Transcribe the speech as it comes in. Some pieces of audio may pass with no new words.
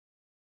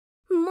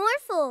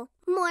Morphle.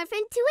 Morph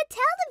into a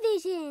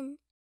television.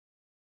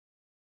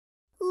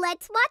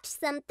 Let's watch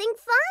something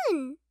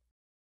fun.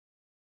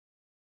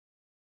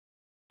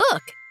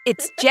 Look,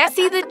 it's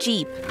Jessie the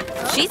Jeep.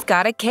 She's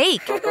got a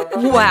cake.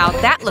 Wow,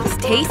 that looks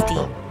tasty.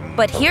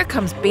 But here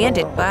comes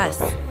Bandit Bus.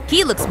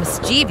 He looks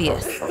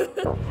mischievous.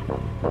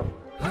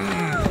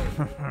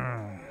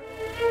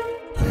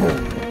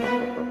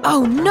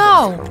 Oh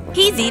no!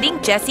 He's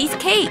eating Jessie's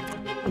cake.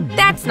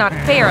 That's not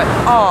fair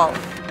at all.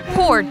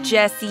 Poor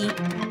Jessie.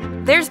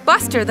 There's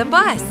Buster the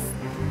bus.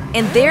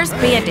 And there's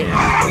Bandit,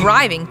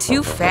 driving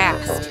too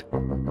fast.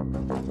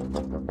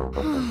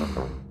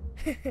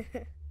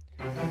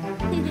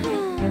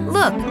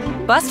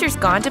 Look, Buster's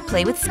gone to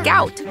play with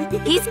Scout.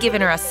 He's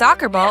given her a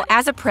soccer ball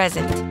as a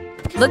present.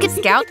 Look at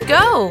Scout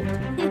go!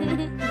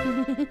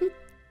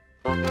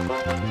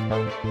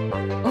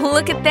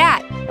 Look at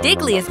that!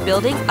 Diggly is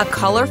building a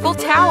colorful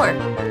tower.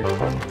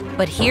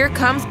 But here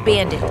comes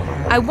Bandit.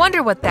 I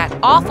wonder what that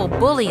awful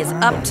bully is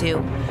up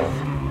to.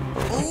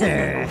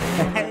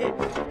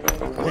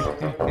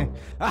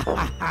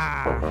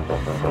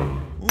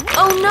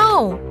 Oh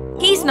no!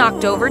 He's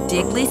knocked over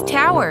Diggly's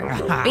tower.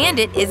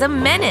 Bandit is a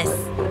menace.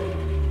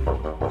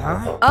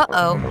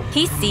 Uh-oh,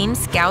 he's seen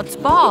Scout's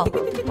ball.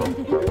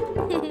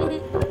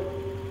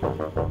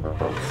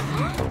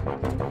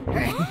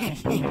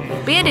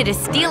 Bandit is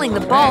stealing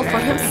the ball for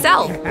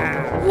himself.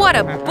 What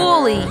a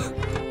bully!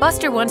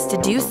 Buster wants to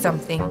do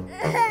something.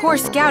 Poor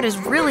Scout is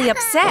really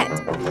upset.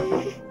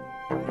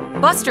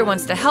 Buster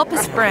wants to help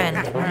his friend.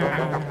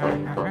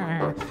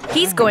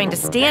 He's going to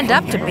stand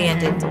up to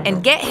Bandit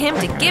and get him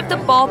to give the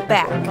ball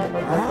back.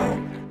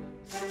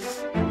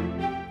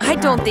 I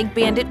don't think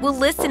Bandit will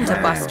listen to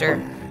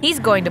Buster. He's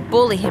going to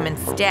bully him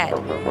instead.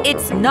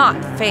 It's not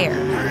fair.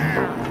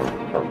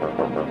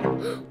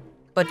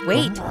 But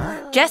wait,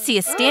 Jessie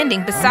is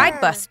standing beside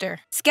Buster.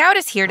 Scout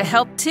is here to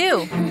help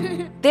too.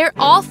 They're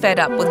all fed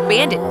up with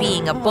Bandit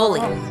being a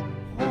bully.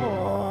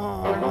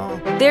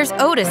 There's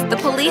Otis, the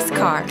police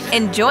car,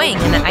 enjoying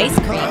an ice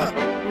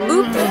cream.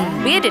 Oops,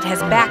 Bandit has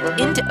backed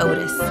into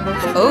Otis.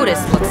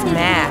 Otis looks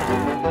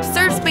mad.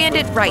 Serves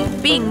Bandit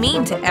right, being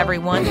mean to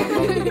everyone.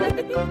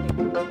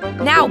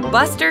 Now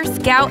Buster,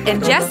 Scout,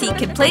 and Jessie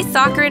can play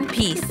soccer in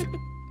peace.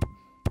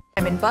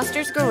 I'm in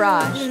Buster's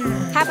garage.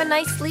 Have a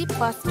nice sleep,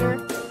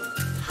 Buster.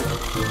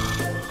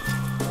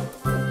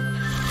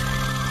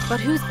 But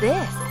who's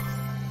this?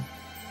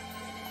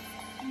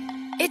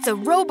 It's a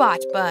robot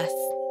bus.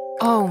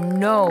 Oh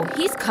no,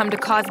 he's come to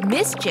cause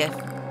mischief.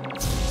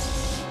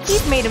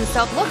 He's made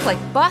himself look like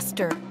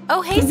Buster.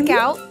 Oh hey,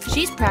 Scout.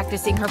 She's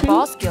practicing her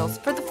ball skills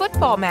for the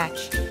football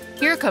match.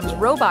 Here comes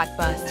Robot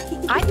Bus.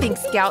 I think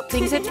Scout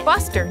thinks it's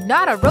Buster,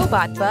 not a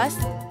robot bus.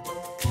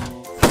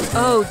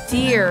 Oh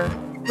dear.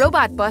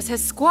 Robot Bus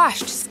has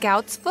squashed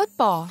Scout's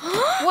football.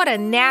 What a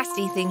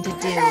nasty thing to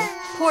do.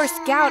 Poor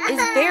Scout is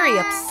very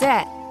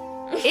upset.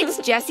 It's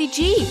Jessie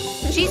Jeep.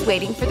 She's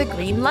waiting for the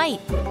green light.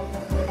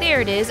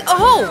 There it is.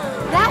 Oh,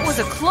 that was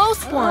a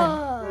close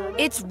one.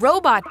 It's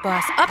Robot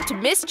Bus up to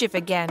mischief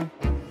again.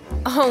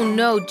 Oh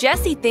no,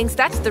 Jessie thinks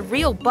that's the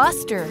real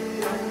Buster.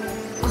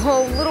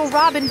 Oh, little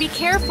Robin, be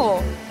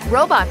careful.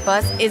 Robot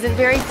Bus isn't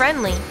very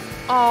friendly.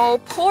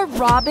 Oh, poor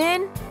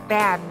Robin.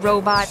 Bad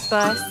Robot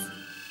Bus.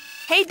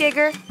 Hey,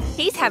 Digger.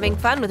 He's having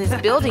fun with his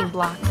building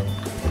block.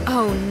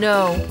 Oh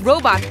no,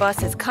 Robot Bus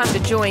has come to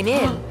join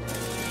in.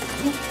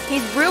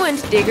 He's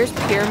ruined Digger's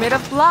pyramid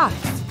of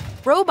blocks.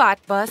 Robot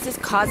Bus is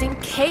causing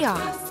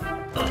chaos.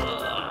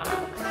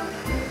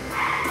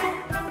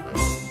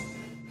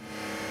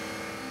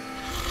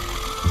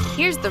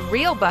 Here's the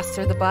real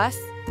Buster the bus.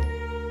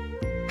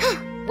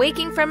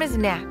 Waking from his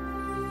nap.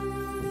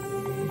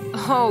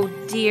 Oh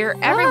dear,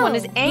 everyone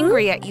is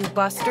angry at you,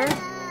 Buster.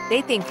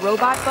 They think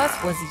Robot Bus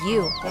was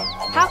you.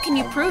 How can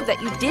you prove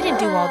that you didn't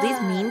do all these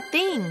mean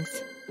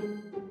things?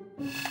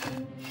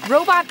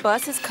 Robot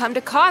Bus has come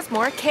to cause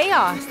more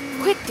chaos.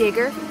 Quick,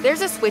 Digger,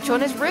 there's a switch on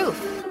his roof.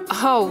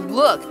 Oh,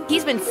 look,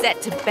 he's been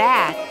set to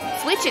bad.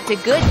 Switch it to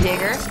good,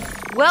 Digger.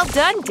 Well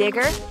done,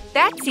 Digger.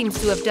 That seems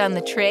to have done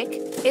the trick.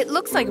 It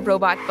looks like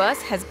Robot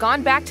Bus has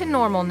gone back to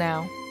normal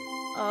now.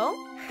 Oh?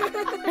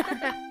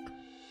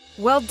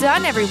 Well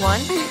done,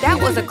 everyone. That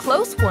was a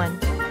close one.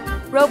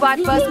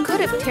 Robot Bus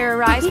could have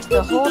terrorized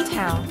the whole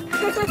town.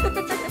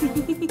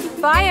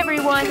 Bye,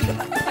 everyone.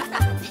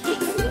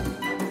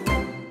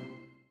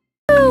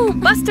 Woo!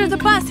 Buster the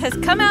bus has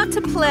come out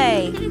to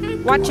play.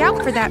 Watch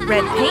out for that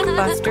red paint,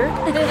 Buster.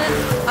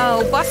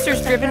 Oh,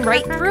 Buster's driven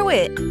right through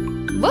it.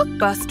 Look,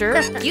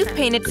 Buster, you've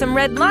painted some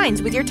red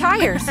lines with your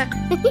tires.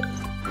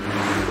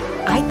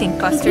 I think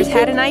Buster's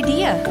had an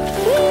idea.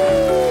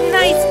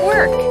 Nice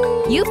work.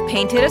 You've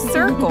painted a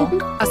circle.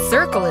 A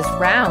circle is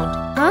round.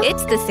 Huh?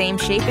 It's the same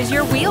shape as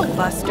your wheel,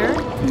 Buster.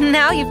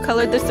 Now you've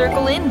colored the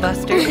circle in,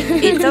 Buster.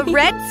 It's a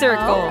red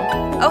circle.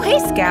 Oh, hey,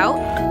 Scout.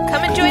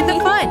 Come and join the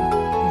fun.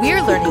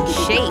 We're learning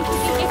shapes.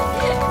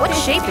 What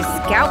shape is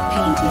Scout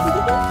painting?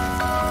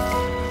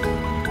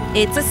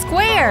 It's a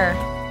square.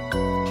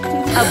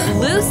 A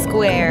blue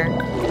square.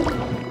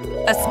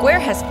 A square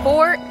has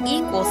 4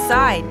 equal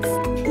sides.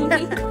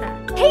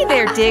 Hey there,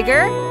 there,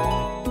 Digger!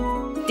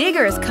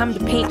 Digger has come to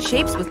paint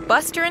shapes with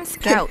Buster and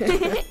Scout.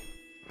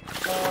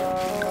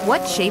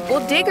 What shape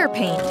will Digger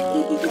paint?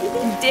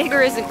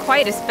 Digger isn't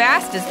quite as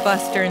fast as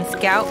Buster and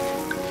Scout.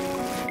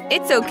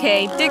 It's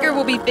okay, Digger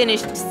will be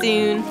finished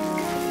soon.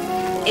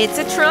 It's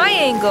a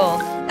triangle.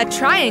 A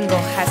triangle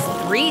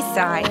has 3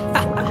 sides.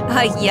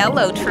 A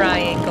yellow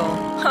triangle.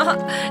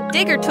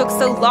 Digger took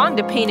so long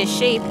to paint a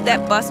shape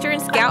that Buster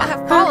and Scout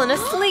have fallen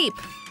asleep.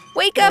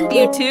 Wake up,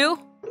 you two!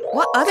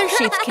 What other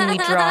shapes can we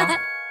draw?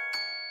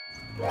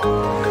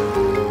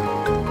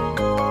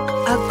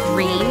 A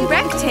green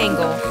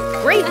rectangle.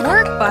 Great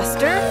work,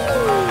 Buster!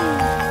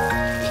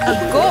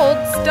 A gold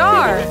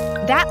star.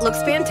 That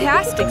looks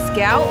fantastic,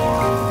 Scout.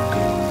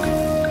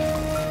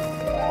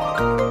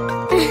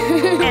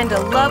 And a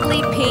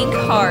lovely pink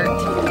heart.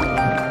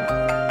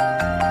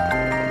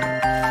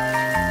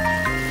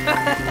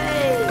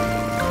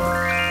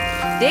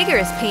 Digger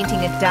is painting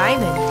a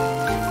diamond.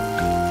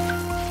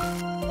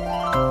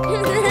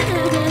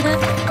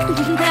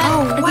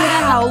 Oh,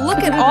 wow! Look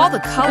at all the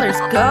colors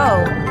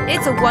go!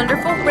 It's a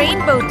wonderful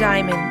rainbow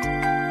diamond.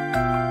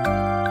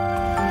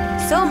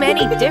 So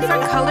many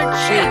different colored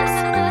shapes.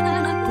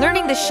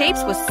 Learning the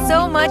shapes was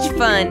so much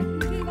fun.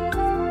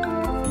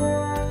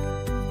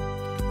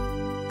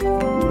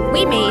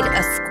 We made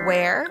a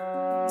square,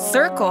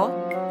 circle,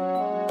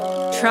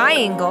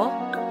 triangle,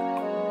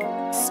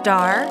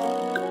 star,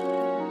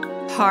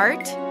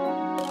 heart,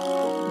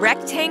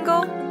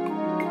 rectangle,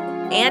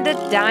 and a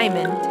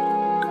diamond.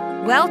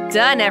 Well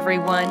done,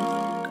 everyone!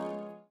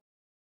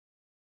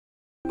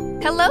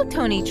 Hello,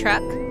 Tony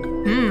Truck.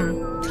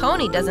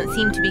 Tony doesn't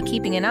seem to be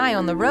keeping an eye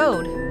on the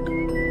road.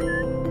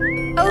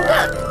 Oh,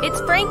 look!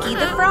 It's Frankie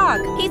the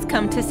Frog. He's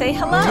come to say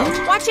hello.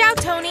 Watch out,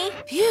 Tony!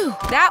 Phew,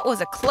 that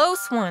was a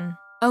close one.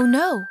 Oh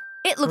no,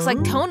 it looks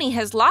like Tony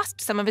has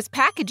lost some of his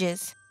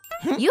packages.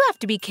 You have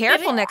to be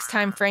careful next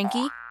time,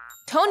 Frankie.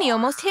 Tony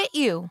almost hit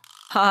you.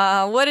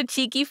 Ah, what a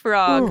cheeky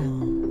frog.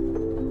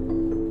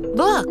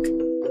 Look,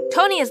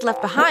 Tony has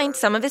left behind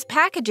some of his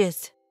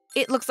packages.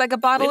 It looks like a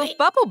bottle of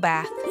bubble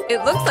bath.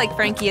 It looks like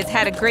Frankie has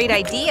had a great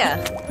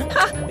idea.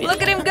 Ha!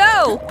 Look at him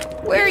go!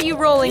 Where are you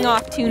rolling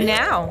off to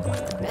now?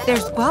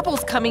 There's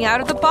bubbles coming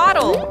out of the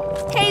bottle.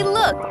 Hey,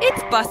 look!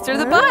 It's Buster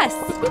the Bus.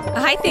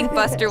 I think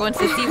Buster wants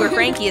to see where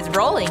Frankie is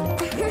rolling.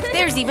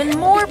 There's even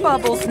more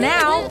bubbles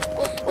now.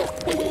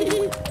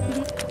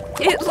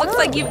 It looks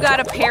like you've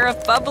got a pair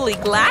of bubbly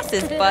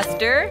glasses,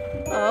 Buster.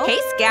 Hey,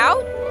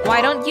 Scout!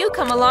 Why don't you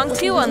come along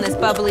too on this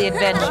bubbly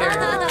adventure?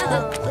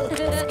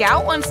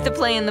 Scout wants to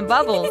play in the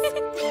bubbles.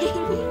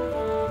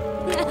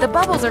 The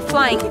bubbles are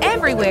flying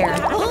everywhere.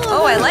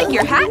 Oh, I like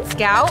your hat,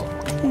 Scout.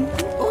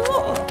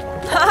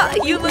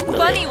 You look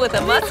funny with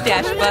a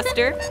mustache,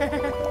 Buster.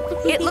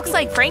 It looks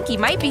like Frankie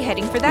might be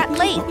heading for that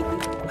lake.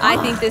 I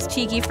think this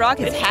cheeky frog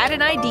has had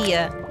an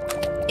idea.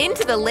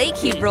 Into the lake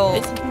he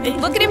rolls.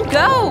 Look at him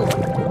go!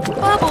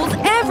 Bubbles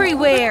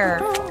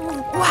everywhere!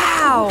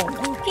 Wow!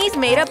 He's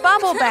made a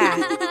bubble bath.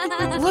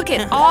 Look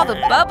at all the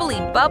bubbly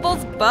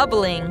bubbles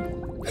bubbling.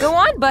 Go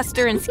on,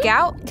 Buster and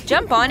Scout.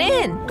 Jump on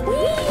in.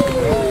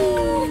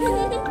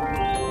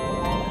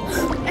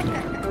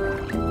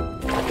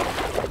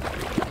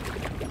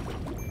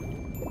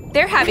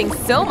 They're having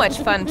so much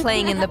fun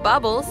playing in the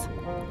bubbles.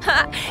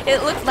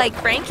 It looks like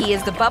Frankie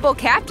is the bubble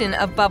captain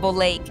of Bubble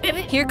Lake.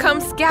 Here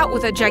comes Scout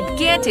with a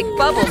gigantic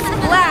bubble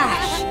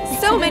splash.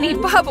 So many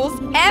bubbles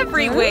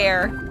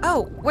everywhere.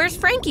 Oh, where's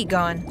Frankie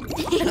gone?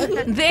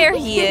 There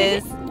he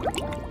is.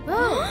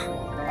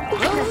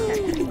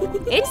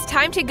 It's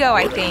time to go,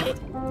 I think.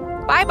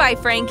 Bye-bye,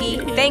 Frankie.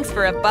 Thanks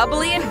for a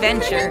bubbly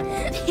adventure.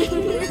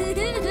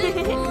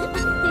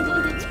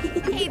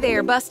 Hey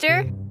there,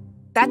 Buster.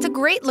 That's a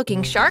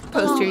great-looking shark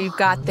poster you've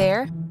got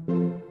there.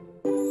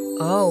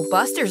 Oh,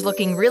 Buster's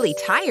looking really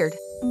tired.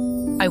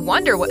 I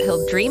wonder what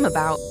he'll dream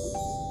about.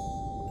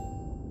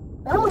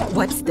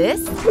 What's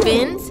this?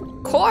 Fins?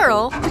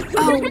 Coral?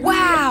 Oh,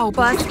 wow,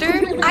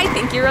 Buster! I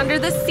think you're under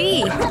the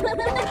sea.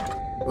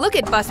 Look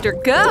at Buster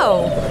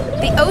go!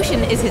 The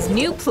ocean is his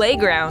new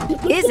playground.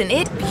 Isn't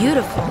it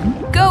beautiful?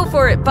 Go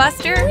for it,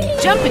 Buster!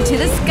 Jump into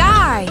the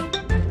sky!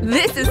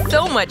 This is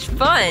so much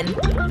fun!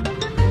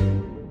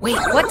 Wait,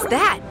 what's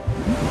that?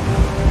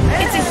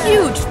 It's a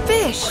huge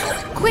fish!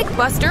 Quick,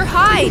 Buster,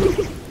 hide!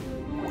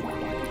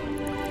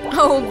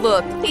 Oh,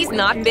 look, he's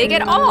not big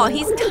at all.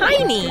 He's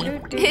tiny.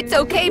 It's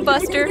okay,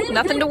 Buster.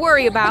 Nothing to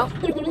worry about.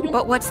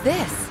 But what's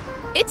this?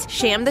 It's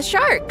Sham the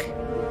shark.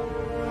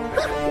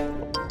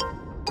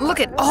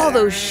 Look at all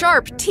those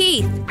sharp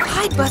teeth.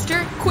 Hide,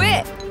 Buster,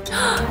 quick!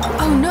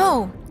 Oh,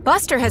 no.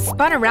 Buster has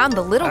spun around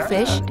the little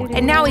fish,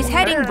 and now he's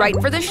heading right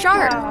for the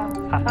shark.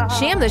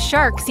 Sham the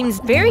shark seems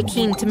very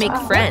keen to make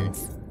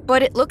friends,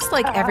 but it looks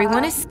like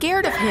everyone is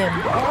scared of him.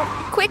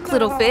 Quick,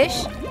 little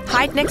fish,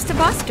 hide next to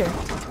Buster.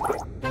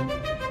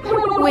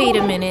 Wait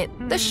a minute,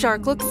 the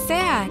shark looks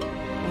sad.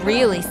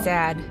 Really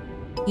sad.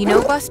 You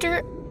know,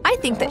 Buster, I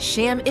think that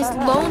Sham is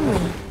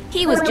lonely.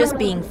 He was just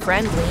being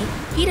friendly.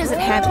 He doesn't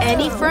have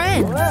any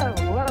friends.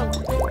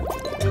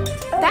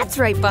 That's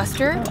right,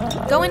 Buster.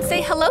 Go and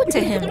say hello to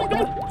him.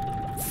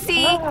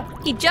 See?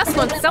 He just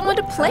wants someone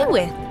to play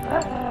with.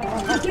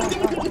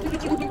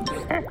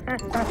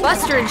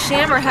 Buster and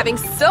Sham are having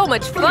so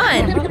much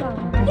fun.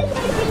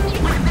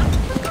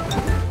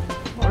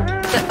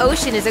 The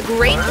ocean is a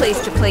great place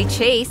to play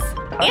chase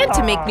and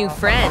to make new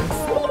friends.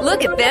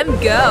 Look at them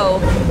go.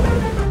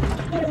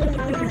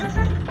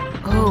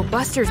 Oh,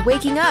 Buster's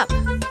waking up.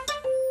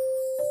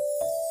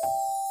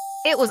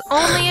 It was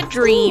only a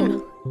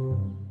dream.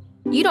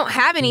 You don't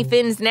have any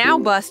fins now,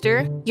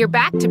 Buster. You're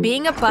back to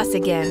being a bus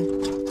again.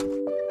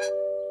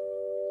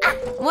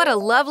 What a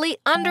lovely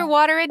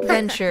underwater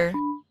adventure.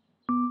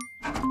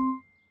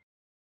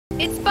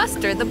 It's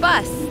Buster the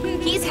bus.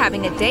 He's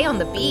having a day on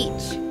the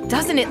beach.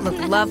 Doesn't it look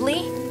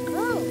lovely?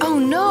 Oh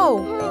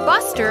no!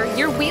 Buster,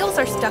 your wheels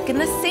are stuck in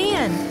the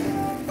sand.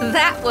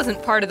 That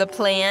wasn't part of the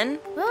plan.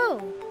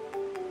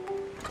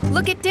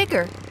 Look at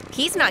Digger.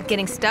 He's not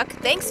getting stuck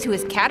thanks to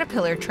his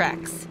caterpillar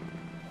tracks.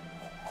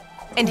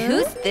 And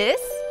who's this?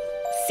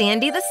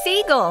 Sandy the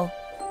seagull.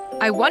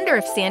 I wonder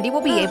if Sandy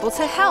will be able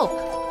to help.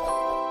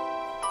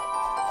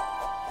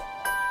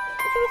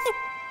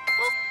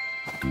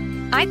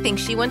 I think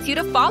she wants you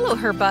to follow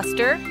her,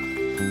 Buster.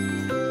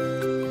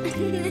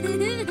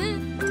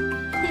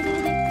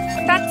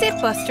 That's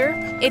it, Buster.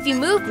 If you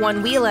move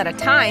one wheel at a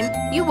time,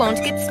 you won't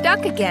get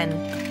stuck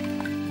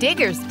again.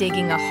 Digger's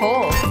digging a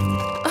hole.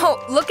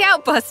 Oh, look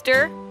out,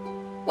 Buster!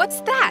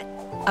 What's that?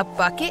 A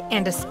bucket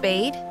and a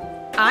spade?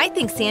 I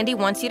think Sandy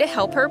wants you to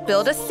help her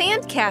build a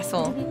sand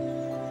castle.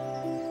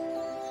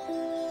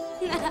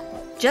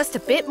 Just a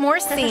bit more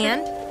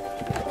sand.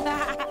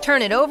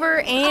 Turn it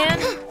over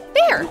and…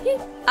 there!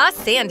 A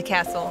sand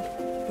castle.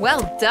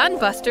 Well done,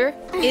 Buster.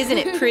 Isn't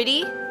it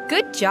pretty?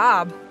 Good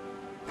job.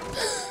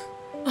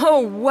 Oh,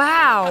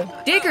 wow!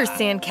 Digger's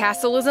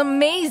sandcastle is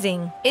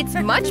amazing. It's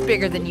much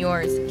bigger than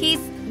yours.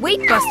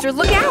 Wait, Buster,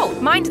 look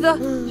out! Mind the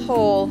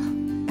hole.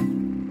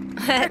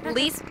 At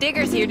least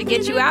Digger's here to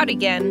get you out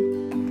again.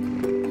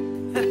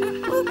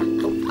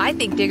 I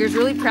think Digger's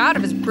really proud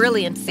of his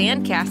brilliant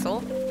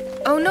sandcastle.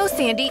 Oh no,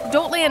 Sandy,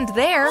 don't land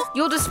there.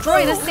 You'll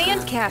destroy the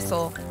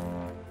sandcastle.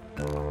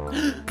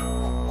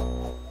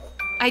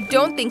 I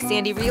don't think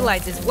Sandy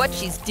realizes what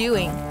she's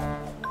doing.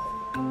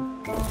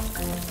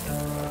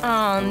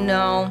 Oh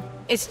no,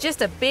 it's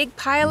just a big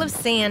pile of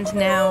sand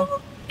now.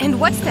 And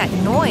what's that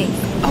noise?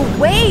 A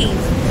wave!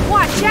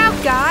 Watch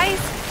out, guys!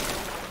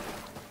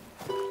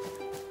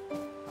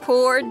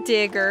 Poor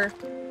Digger.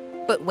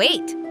 But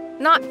wait,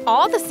 not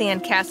all the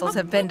sand castles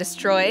have been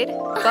destroyed.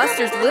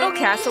 Buster's little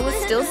castle is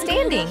still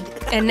standing.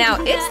 And now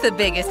it's the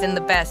biggest and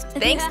the best,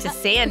 thanks to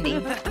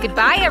Sandy.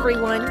 Goodbye,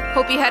 everyone.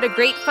 Hope you had a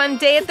great fun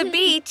day at the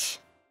beach.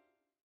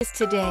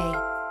 Today,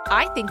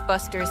 I think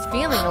Buster is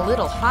feeling a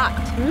little hot.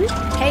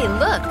 Hey,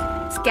 look,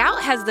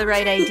 Scout has the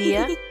right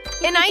idea.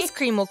 An ice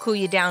cream will cool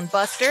you down,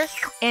 Buster,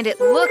 and it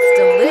looks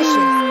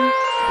delicious.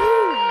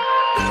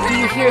 Do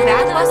you hear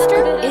that,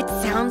 Buster? It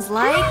sounds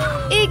like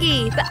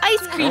Iggy, the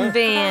ice cream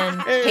van.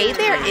 Hey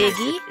there,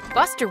 Iggy.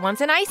 Buster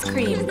wants an ice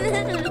cream.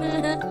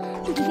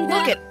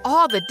 Look at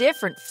all the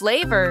different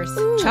flavors.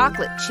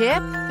 Chocolate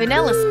chip,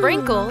 vanilla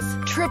sprinkles,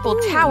 triple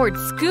towered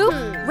scoop,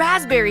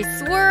 raspberry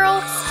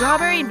swirl,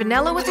 strawberry and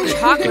vanilla with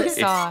chocolate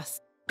sauce.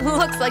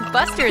 Looks like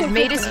Buster has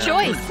made his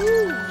choice.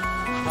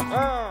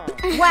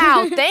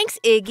 Wow, thanks,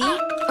 Iggy.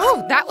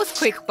 Oh, that was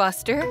quick,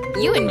 Buster.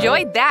 You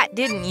enjoyed that,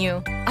 didn't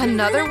you?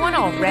 Another one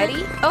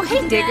already? Oh,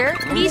 hey, Digger.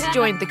 He's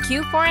joined the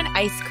queue for an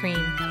ice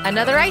cream.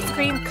 Another ice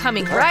cream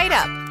coming right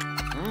up.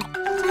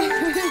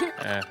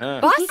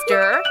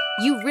 Buster,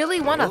 you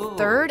really want a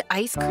third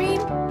ice cream?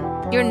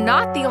 You're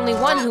not the only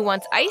one who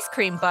wants ice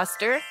cream,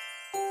 Buster.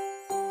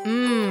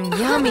 Mmm,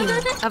 yummy.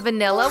 A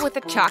vanilla with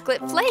a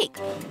chocolate flake.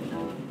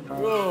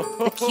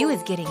 The queue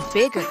is getting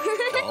bigger.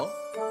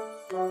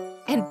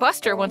 And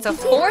Buster wants a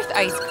fourth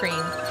ice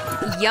cream.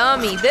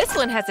 Yummy, this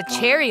one has a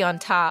cherry on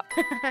top.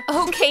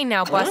 Okay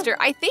now, Buster,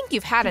 I think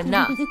you've had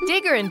enough.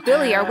 Digger and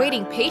Billy are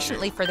waiting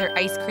patiently for their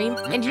ice cream,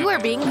 and you are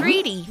being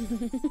greedy.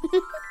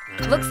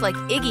 Looks like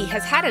Iggy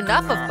has had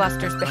enough of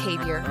Buster's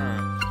behavior.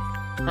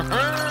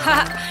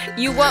 Ha!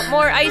 You want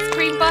more ice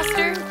cream,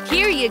 Buster?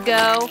 Here you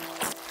go.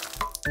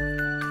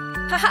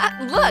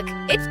 Haha, look,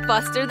 it's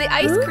Buster the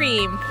ice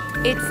cream.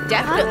 It's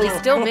definitely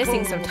still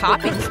missing some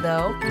toppings,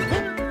 though.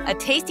 A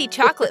tasty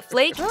chocolate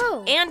flake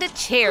and a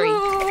cherry.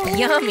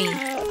 Yummy.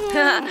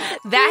 That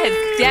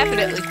has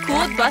definitely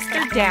cooled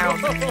Buster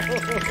down.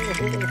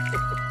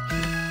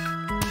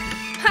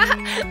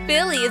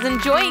 Billy is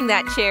enjoying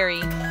that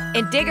cherry.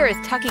 And Digger is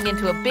tucking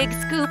into a big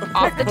scoop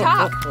off the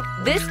top.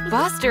 This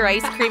Buster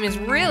ice cream is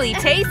really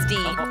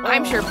tasty.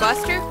 I'm sure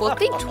Buster will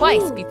think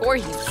twice before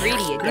he's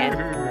greedy again.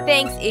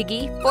 Thanks,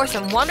 Iggy, for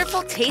some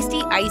wonderful,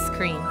 tasty ice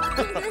cream.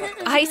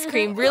 Ice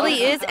cream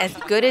really is as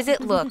good as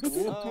it looks.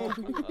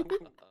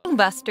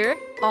 Buster.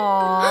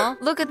 Aw,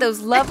 look at those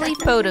lovely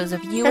photos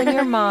of you and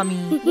your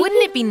mommy.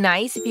 Wouldn't it be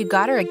nice if you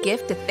got her a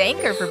gift to thank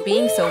her for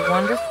being so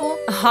wonderful?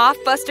 Off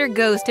Buster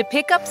goes to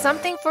pick up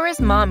something for his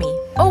mommy.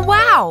 Oh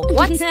wow,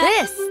 what's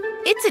this?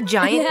 It's a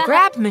giant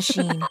grab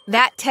machine.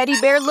 That teddy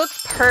bear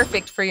looks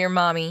perfect for your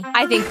mommy.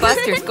 I think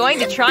Buster's going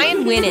to try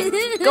and win it.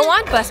 Go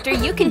on, Buster,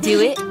 you can do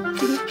it.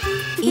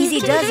 Easy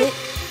does it.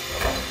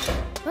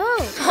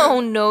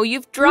 Oh no,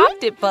 you've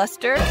dropped it,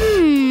 Buster.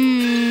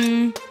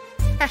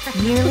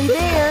 Nearly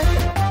there.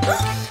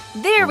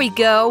 There we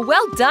go.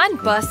 Well done,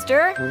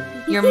 Buster.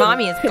 Your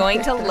mommy is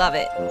going to love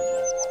it.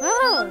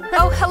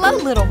 Oh, hello,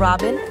 little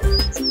Robin.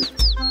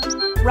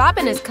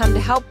 Robin has come to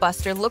help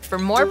Buster look for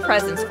more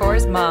presents for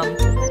his mom.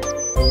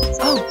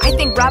 Oh, I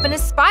think Robin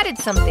has spotted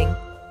something.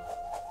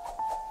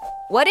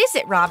 What is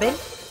it, Robin?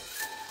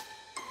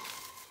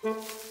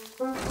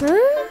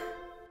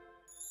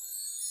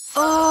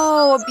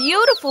 Oh, a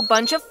beautiful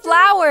bunch of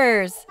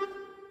flowers.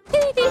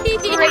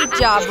 Great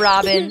job,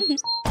 Robin.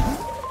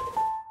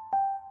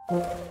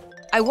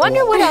 I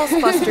wonder what else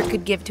Buster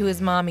could give to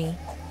his mommy.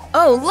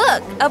 Oh,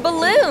 look, a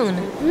balloon.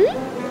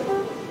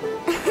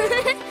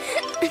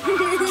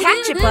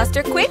 Catch it,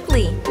 Buster,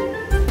 quickly.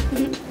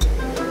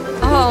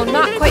 Oh,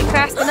 not quite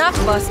fast enough,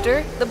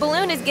 Buster. The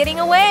balloon is getting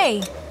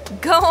away.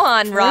 Go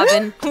on,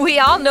 Robin. We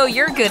all know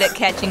you're good at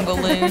catching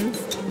balloons.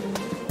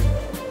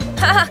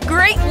 Ha!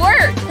 Great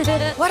work!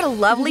 What a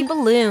lovely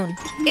balloon.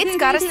 It's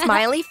got a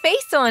smiley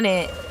face on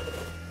it.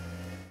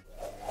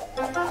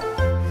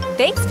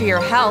 Thanks for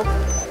your help.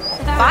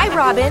 Bye,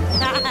 Robin.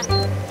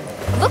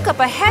 Look up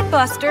ahead,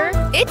 Buster.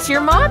 It's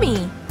your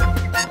mommy.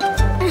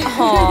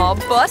 Aw,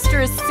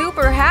 Buster is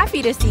super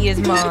happy to see his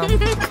mom.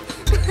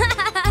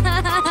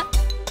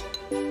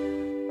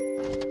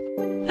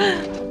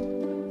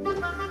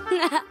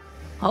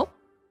 Oh.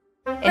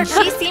 And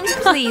she seems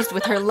pleased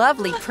with her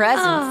lovely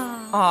presents.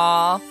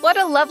 Aw, what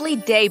a lovely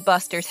day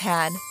Buster's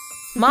had.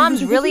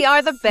 Moms really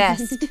are the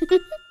best.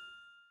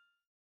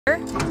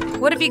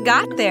 What have you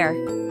got there?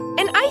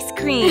 An ice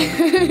cream.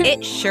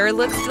 It sure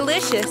looks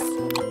delicious.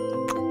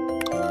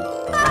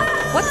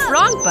 What's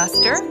wrong,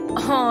 Buster?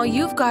 Oh,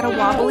 you've got a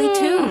wobbly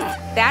tooth.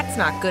 That's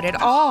not good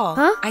at all.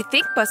 I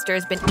think Buster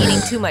has been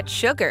eating too much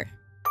sugar.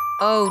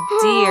 Oh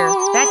dear,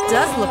 that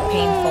does look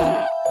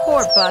painful.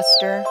 Poor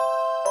Buster.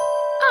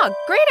 Oh,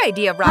 great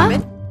idea,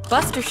 Robin.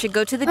 Buster should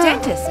go to the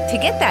dentist to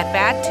get that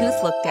bad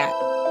tooth looked at.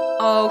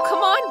 Oh, come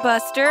on,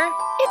 Buster.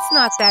 It's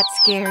not that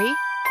scary.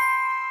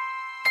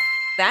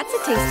 That's a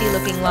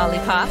tasty-looking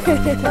lollipop,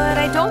 but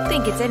I don't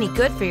think it's any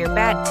good for your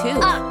bad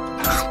tooth.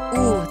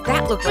 Ooh,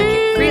 that looked like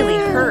it really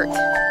hurt.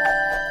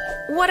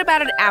 What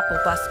about an apple,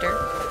 Buster?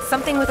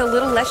 Something with a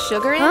little less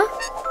sugar in it?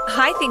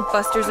 I think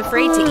Buster's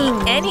afraid to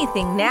eat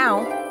anything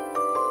now.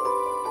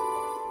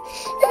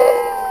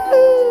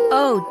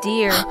 Oh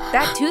dear,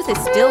 that tooth is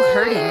still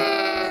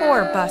hurting.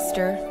 Poor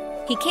Buster.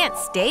 He can't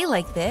stay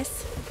like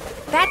this.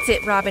 That's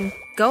it, Robin.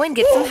 Go and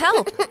get some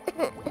help.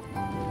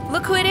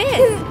 Look who it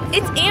is.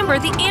 It's Amber,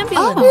 the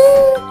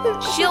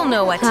ambulance. She'll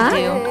know what to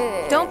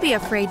do. Don't be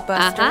afraid,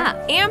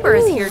 Buster. Amber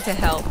is here to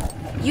help.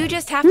 You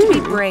just have to be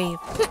brave.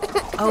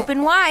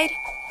 Open wide.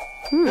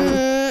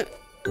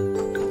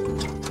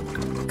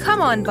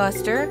 Come on,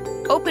 Buster.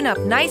 Open up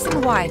nice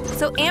and wide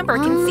so Amber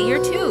can see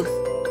your tooth.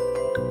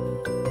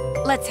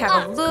 Let's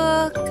have a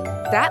look.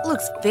 That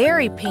looks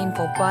very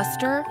painful,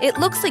 Buster. It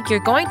looks like you're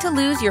going to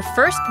lose your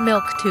first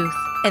milk tooth.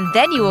 And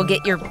then you will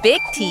get your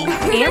big teeth.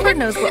 Amber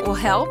knows what will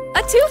help.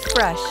 A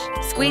toothbrush.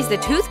 Squeeze the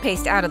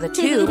toothpaste out of the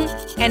tube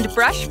and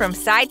brush from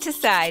side to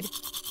side.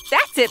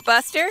 That's it,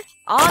 Buster.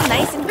 All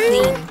nice and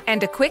clean.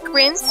 And a quick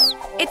rinse.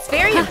 It's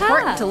very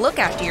important to look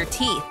after your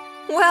teeth.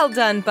 Well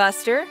done,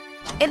 Buster.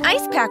 An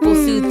ice pack will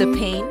soothe the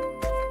pain.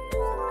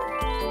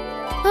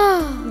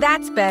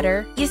 That's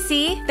better. You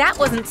see, that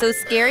wasn't so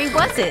scary,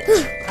 was it?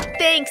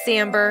 Thanks,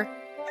 Amber.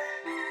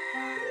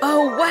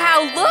 Oh,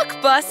 wow,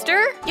 look,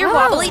 Buster! Your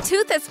wobbly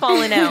tooth has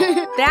fallen out.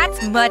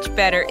 That's much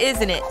better,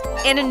 isn't it?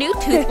 And a new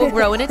tooth will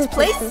grow in its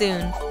place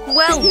soon.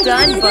 Well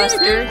done,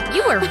 Buster.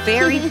 You are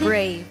very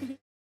brave.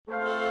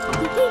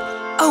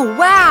 Oh,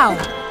 wow!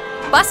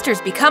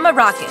 Buster's become a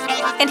rocket,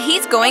 and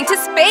he's going to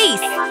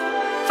space.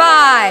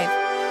 5,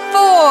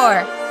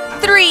 4,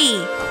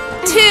 3,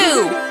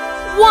 2,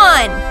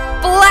 1,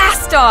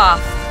 blast off!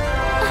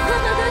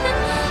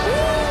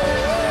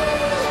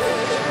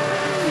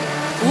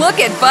 Look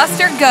at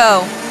Buster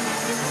go!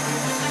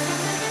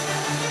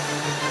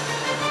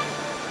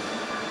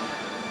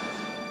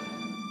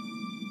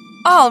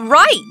 All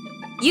right!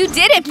 You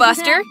did it,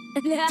 Buster!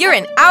 You're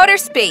in outer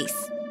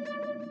space!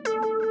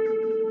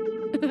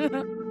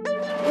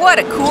 What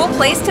a cool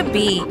place to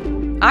be!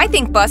 I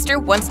think Buster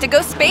wants to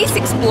go space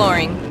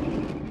exploring.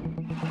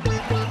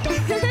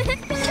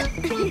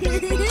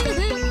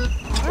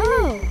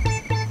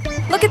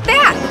 Look at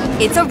that!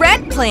 It's a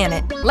red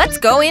planet. Let's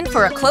go in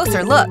for a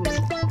closer look.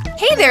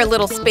 Hey there,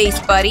 little space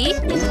buddy.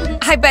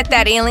 I bet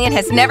that alien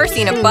has never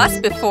seen a bus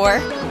before.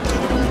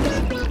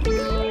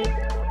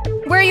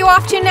 Where are you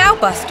off to now,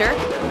 Buster?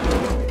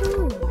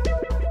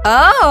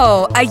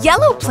 Oh, a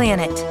yellow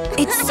planet.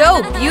 It's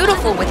so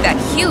beautiful with that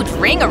huge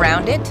ring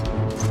around it.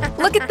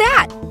 Look at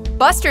that.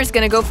 Buster's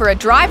gonna go for a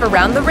drive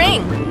around the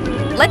ring.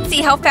 Let's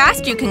see how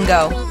fast you can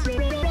go.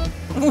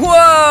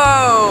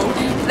 Whoa!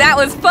 That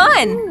was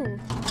fun!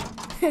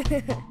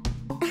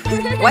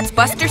 What's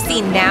Buster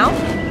seen now?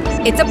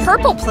 It's a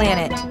purple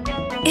planet.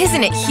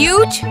 Isn't it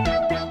huge?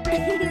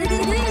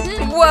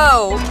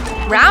 Whoa!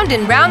 Round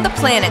and round the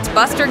planets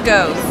Buster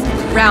goes.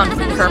 Round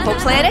the purple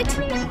planet,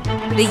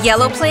 the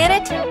yellow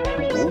planet,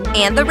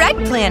 and the red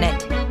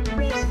planet.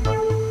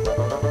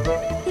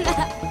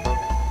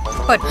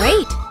 But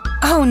wait!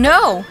 Oh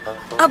no!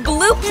 A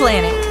blue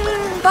planet!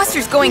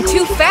 Buster's going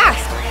too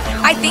fast!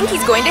 I think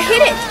he's going to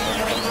hit it!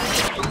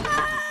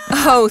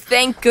 Oh,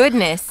 thank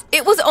goodness!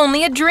 It was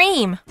only a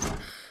dream!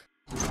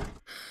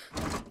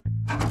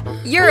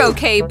 You're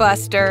okay,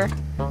 Buster.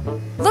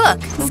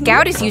 Look,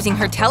 Scout is using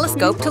her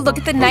telescope to look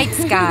at the night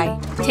sky.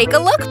 Take a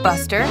look,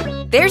 Buster.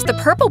 There's the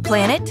purple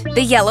planet,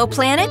 the yellow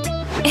planet,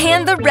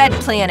 and the red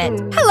planet.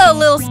 Hello,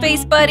 little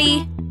space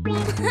buddy.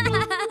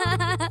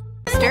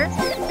 Buster.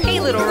 Hey,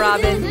 little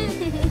Robin.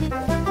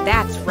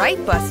 That's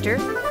right, Buster.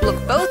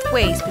 Look both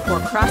ways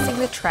before crossing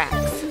the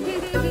tracks.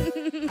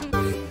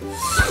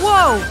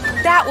 Whoa!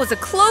 That was a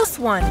close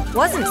one!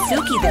 Wasn't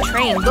Suki the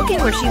train looking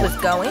where she was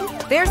going?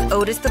 There's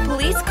Otis the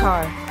police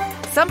car.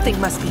 Something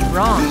must be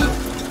wrong.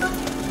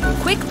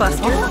 Quick,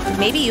 Buster,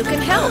 maybe you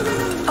can help.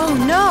 Oh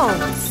no!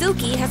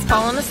 Suki has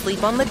fallen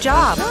asleep on the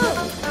job.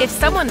 If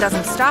someone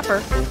doesn't stop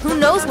her, who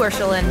knows where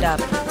she'll end up?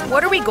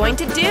 What are we going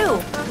to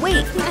do?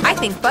 Wait, I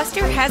think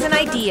Buster has an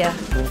idea.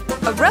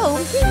 A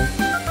rope?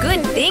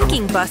 Good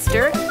thinking,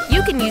 Buster.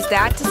 You can use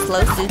that to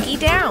slow Suki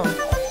down.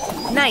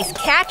 Nice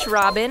catch,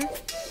 Robin.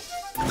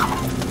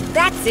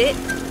 That's it.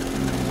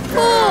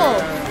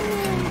 Pull!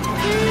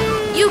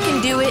 You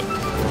can do it.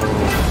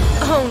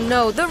 Oh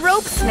no, the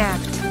rope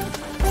snapped.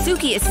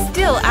 Suki is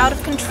still out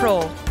of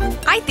control.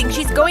 I think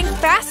she's going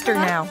faster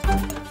now.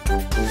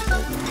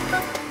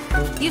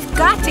 You've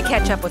got to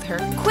catch up with her,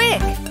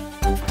 quick!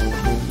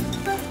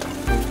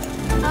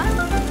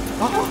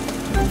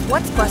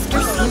 What's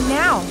Buster seen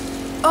now?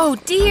 Oh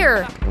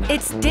dear,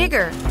 it's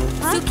Digger.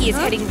 Suki is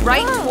heading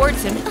right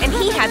towards him and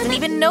he hasn't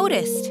even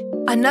noticed.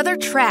 Another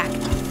track.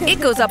 It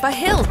goes up a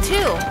hill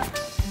too.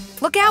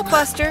 Look out,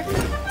 Buster.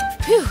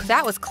 Phew,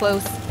 that was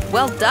close.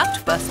 Well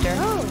ducked, Buster.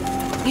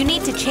 You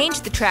need to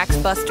change the tracks,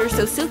 Buster,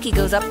 so Suki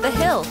goes up the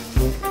hill.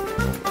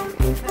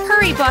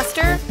 Hurry,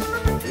 Buster!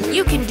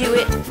 You can do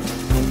it!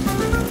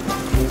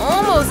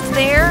 Almost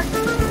there!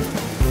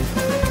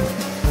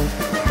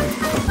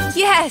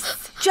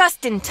 Yes!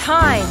 Just in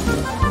time!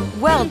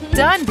 Well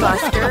done,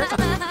 Buster!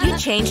 You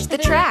changed the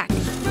track.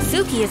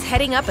 Suki is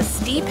heading up a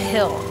steep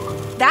hill.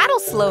 That'll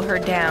slow her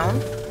down.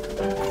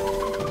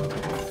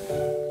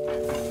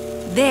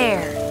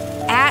 There!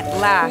 At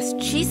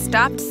last, she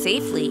stopped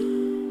safely.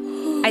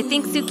 I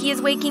think Suki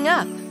is waking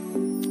up.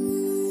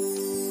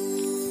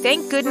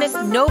 Thank goodness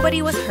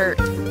nobody was hurt.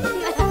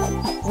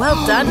 Well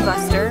done,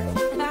 Buster.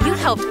 You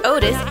helped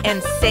Otis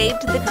and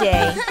saved the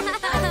day.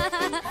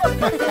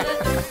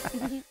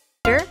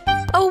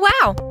 Oh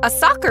wow, a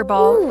soccer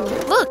ball.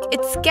 Look,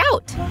 it's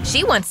Scout.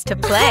 She wants to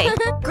play.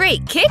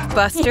 Great kick,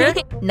 Buster.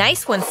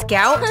 Nice one,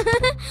 Scout.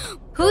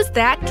 Who's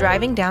that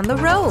driving down the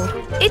road?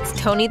 It's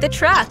Tony the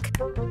truck.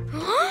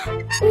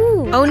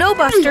 Oh no,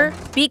 Buster.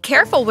 Be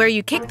careful where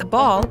you kick the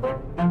ball.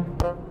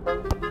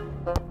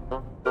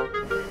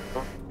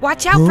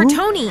 Watch out for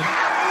Tony.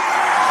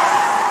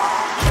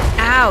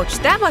 Ouch,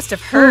 that must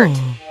have hurt.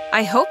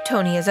 I hope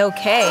Tony is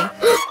okay.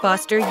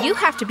 Buster, you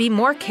have to be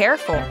more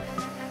careful.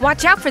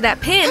 Watch out for that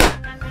pin.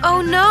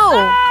 Oh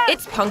no,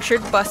 it's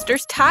punctured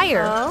Buster's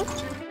tire.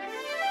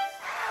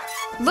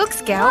 Look,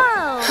 Scout.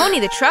 Whoa. Tony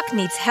the truck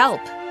needs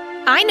help.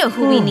 I know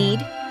who we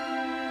need.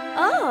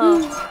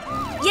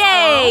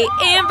 Yay!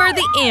 Amber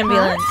the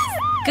ambulance!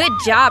 Good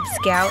job,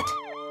 Scout.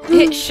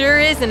 It sure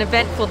is an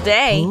eventful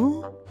day.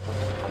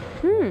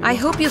 I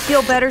hope you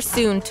feel better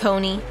soon,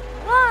 Tony.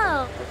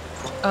 Whoa!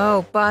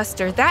 Oh,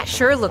 Buster, that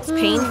sure looks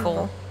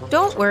painful.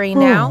 Don't worry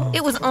now.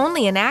 It was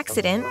only an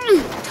accident.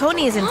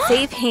 Tony is in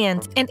safe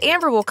hands, and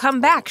Amber will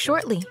come back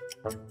shortly.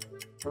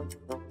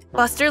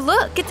 Buster,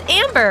 look, it's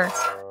Amber.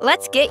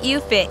 Let's get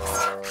you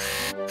fixed.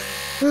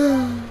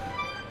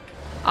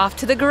 Off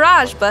to the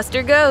garage,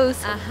 Buster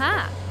goes.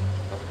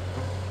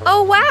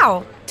 Oh,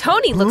 wow!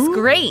 Tony looks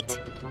great!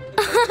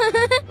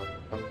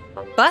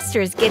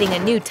 Buster is getting a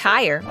new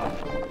tire.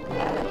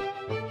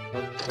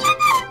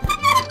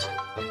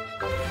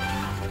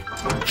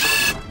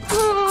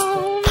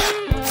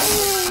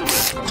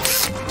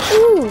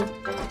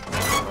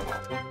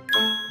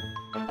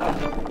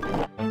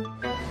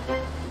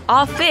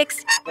 All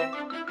fixed.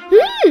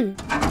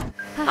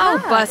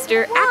 Oh,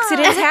 Buster,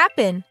 accidents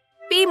happen.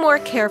 Be more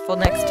careful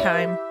next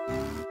time.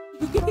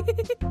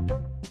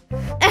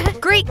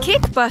 Great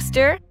kick,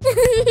 Buster!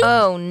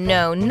 Oh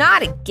no,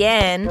 not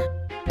again!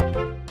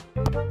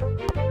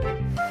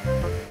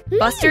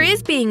 Buster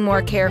is being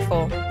more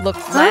careful. Look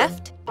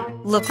left,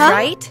 look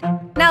right.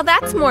 Now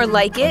that's more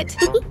like it.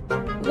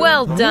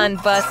 Well done,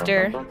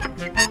 Buster.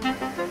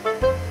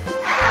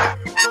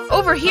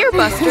 Over here,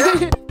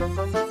 Buster.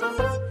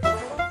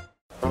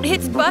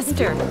 It's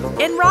Buster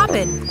and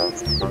Robin.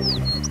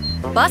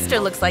 Buster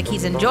looks like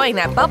he's enjoying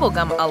that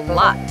bubblegum a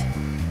lot.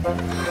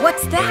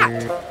 What's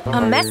that? A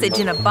message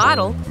in a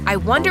bottle? I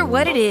wonder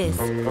what it is.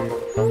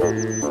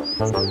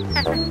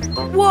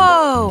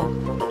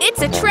 Whoa!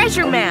 It's a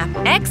treasure map!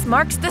 X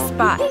marks the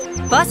spot.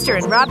 Buster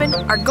and Robin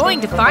are going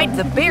to find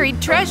the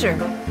buried treasure.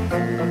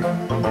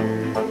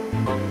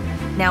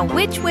 Now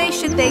which way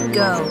should they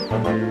go?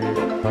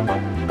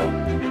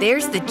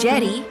 There's the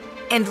jetty.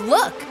 And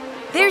look!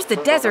 There's the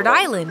desert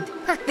island.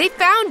 They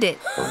found it.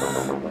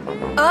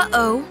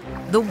 Uh-oh!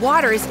 The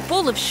water is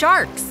full of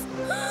sharks.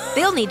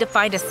 They'll need to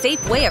find a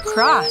safe way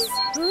across.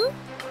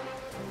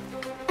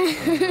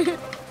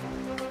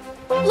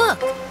 Look,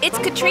 it's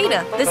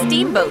Katrina, the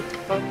steamboat.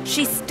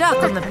 She's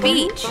stuck on the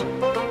beach.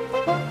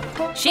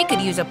 She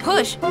could use a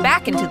push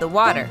back into the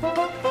water.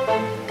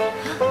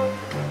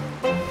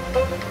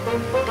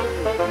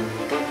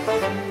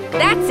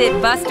 That's it,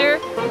 Buster.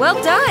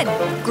 Well done.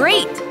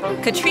 Great.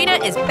 Katrina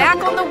is back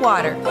on the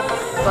water.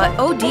 But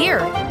oh dear,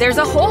 there's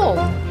a hole.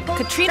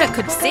 Katrina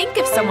could sink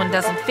if someone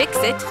doesn't fix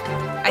it.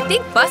 I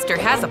think Buster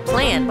has a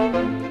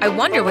plan. I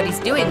wonder what he's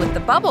doing with the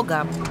bubble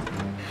gum.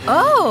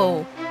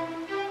 Oh!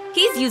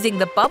 He's using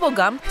the bubble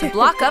gum to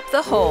block up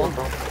the hole.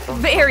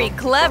 Very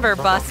clever,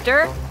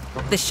 Buster.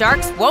 The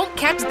sharks won't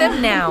catch them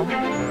now.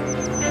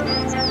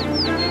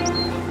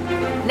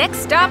 Next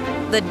stop,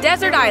 the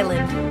desert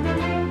island.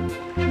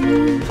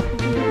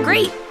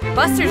 Great!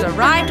 Buster's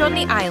arrived on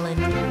the island.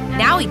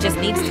 Now he just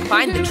needs to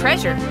find the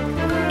treasure.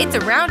 It's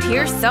around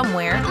here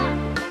somewhere.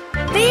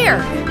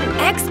 There!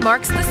 X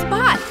marks the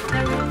spot.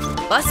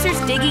 Buster's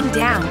digging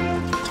down.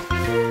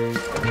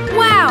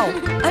 Wow!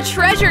 A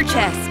treasure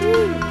chest!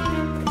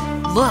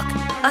 Look,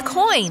 a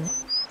coin.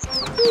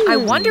 I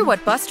wonder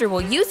what Buster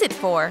will use it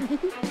for.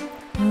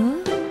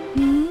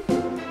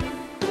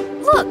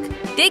 Look,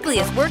 Diggly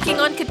is working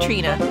on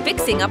Katrina,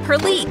 fixing up her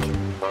leak.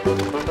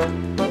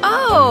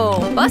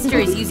 Oh, Buster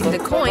is using the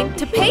coin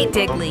to pay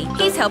Diggly.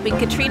 He's helping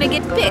Katrina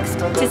get fixed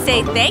to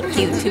say thank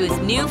you to his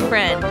new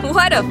friend.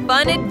 What a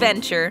fun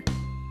adventure.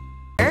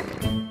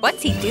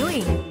 What's he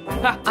doing?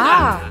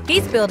 Ah,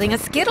 he's building a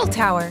Skittle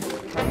tower.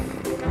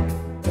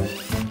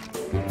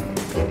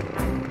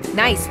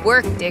 Nice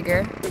work,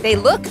 Digger. They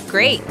look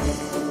great.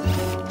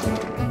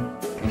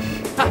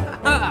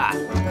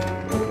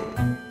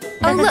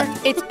 Oh, look,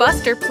 it's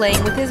Buster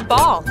playing with his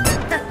ball.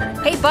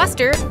 Hey,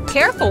 Buster,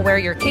 careful where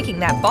you're kicking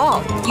that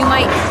ball. You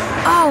might…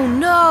 Oh,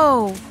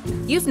 no!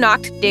 You've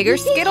knocked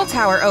Digger's Skittle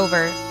tower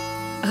over.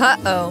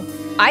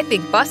 Uh-oh. I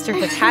think Buster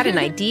has had an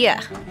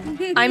idea.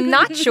 I'm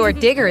not sure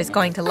Digger is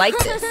going to like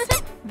this.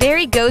 There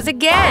he goes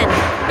again!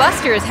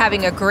 Buster is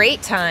having a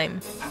great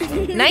time.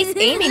 Nice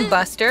aiming,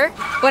 Buster.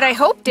 But I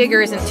hope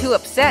Digger isn't too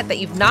upset that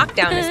you've knocked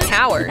down his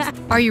towers.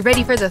 Are you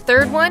ready for the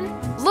third one?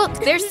 Look,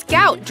 there's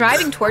Scout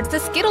driving towards the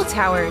Skittle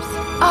towers.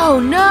 Oh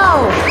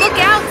no! Look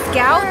out,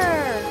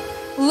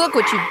 Scout! Look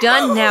what you've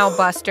done now,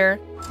 Buster.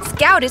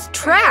 Scout is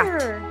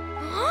trapped.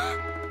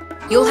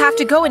 You'll have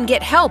to go and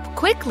get help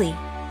quickly.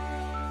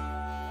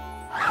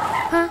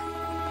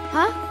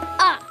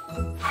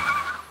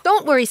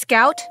 Don't worry,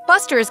 Scout.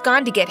 Buster has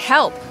gone to get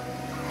help.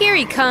 Here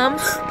he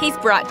comes. He's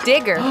brought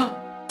Digger.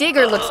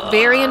 Digger looks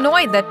very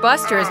annoyed that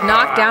Buster has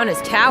knocked down his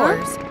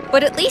towers.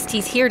 But at least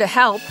he's here to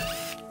help.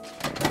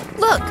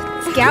 Look,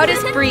 Scout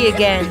is free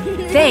again.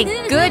 Thank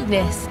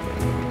goodness.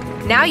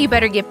 Now you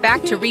better get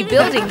back to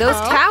rebuilding those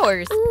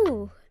towers.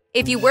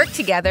 If you work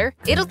together,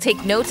 it'll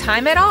take no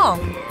time at all.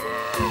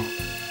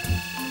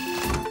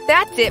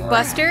 That's it,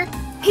 Buster.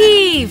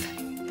 Heave!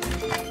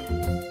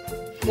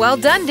 Well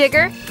done,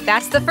 Digger.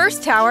 That's the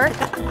first tower.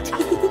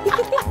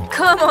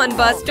 Come on,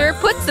 Buster.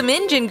 Put some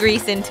engine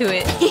grease into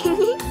it.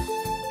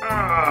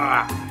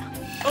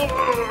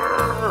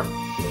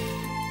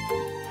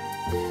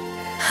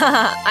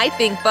 I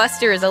think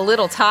Buster is a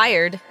little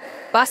tired.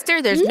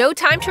 Buster, there's no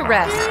time to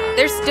rest.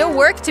 There's still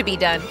work to be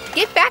done.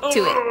 Get back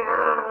to it.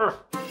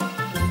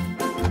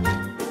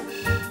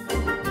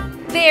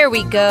 There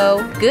we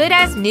go. Good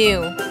as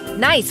new.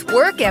 Nice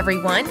work,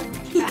 everyone.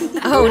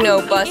 Oh no,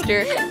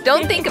 Buster.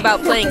 Don't think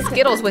about playing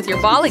Skittles with your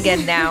ball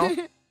again now.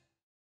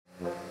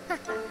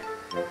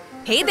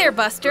 Hey there,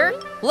 Buster.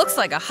 Looks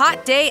like a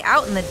hot day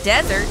out in the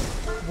desert.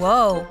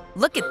 Whoa,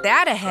 look at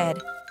that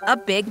ahead. A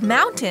big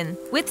mountain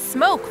with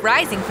smoke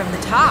rising from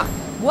the top.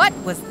 What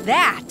was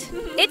that?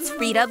 It's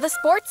Rita the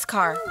sports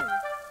car.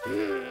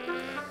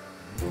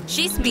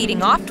 She's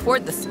speeding off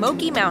toward the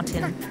smoky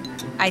mountain.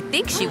 I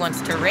think she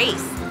wants to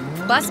race.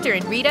 Buster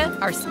and Rita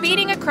are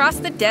speeding across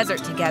the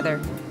desert together.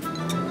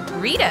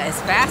 Rita is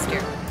faster.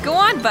 Go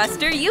on,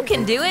 Buster, you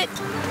can do it.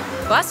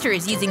 Buster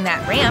is using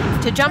that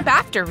ramp to jump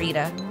after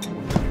Rita.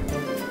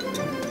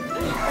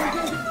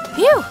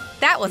 Phew,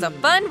 that was a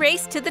fun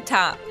race to the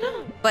top.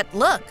 But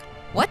look,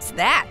 what's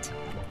that?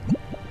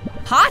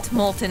 Hot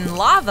molten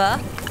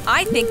lava?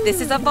 I think this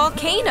is a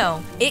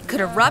volcano. It could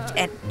erupt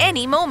at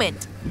any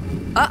moment.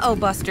 Uh-oh,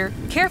 Buster,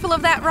 careful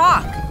of that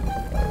rock.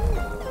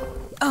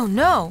 Oh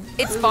no,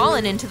 it's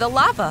fallen into the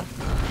lava.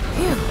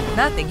 Phew,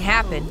 nothing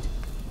happened.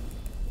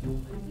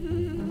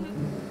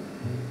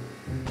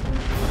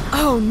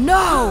 Oh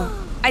no!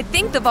 I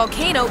think the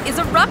volcano is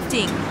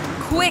erupting.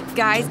 Quick,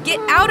 guys, get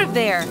out of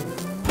there.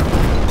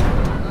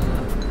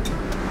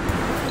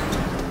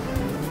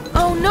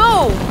 Oh no!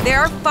 Whoa! There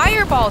are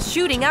fireballs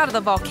shooting out of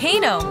the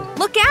volcano.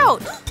 Look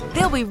out!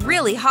 They'll be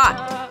really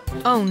hot.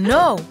 Oh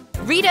no!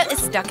 Rita is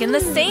stuck in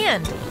the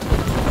sand.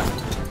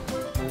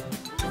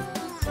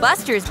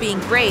 Buster's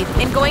being brave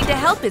and going to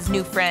help his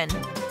new friend.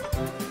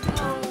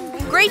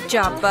 Great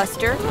job,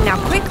 Buster.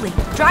 Now quickly,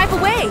 drive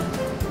away.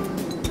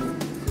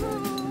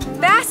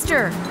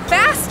 Faster!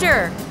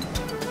 Faster!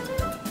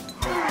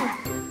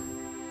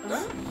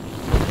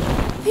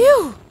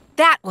 Phew!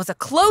 That was a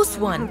close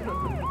one.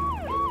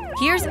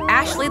 Here's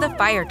Ashley the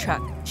fire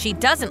truck. She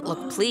doesn't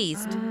look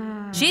pleased.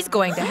 She's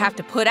going to have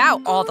to put out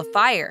all the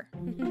fire.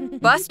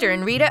 Buster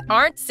and Rita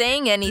aren't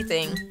saying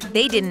anything.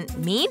 They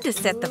didn't mean to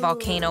set the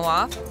volcano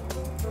off.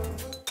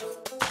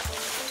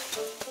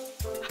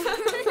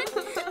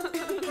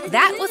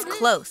 That was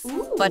close,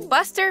 but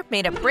Buster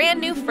made a brand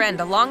new friend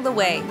along the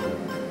way.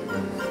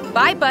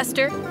 Bye,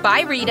 Buster.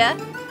 Bye, Rita.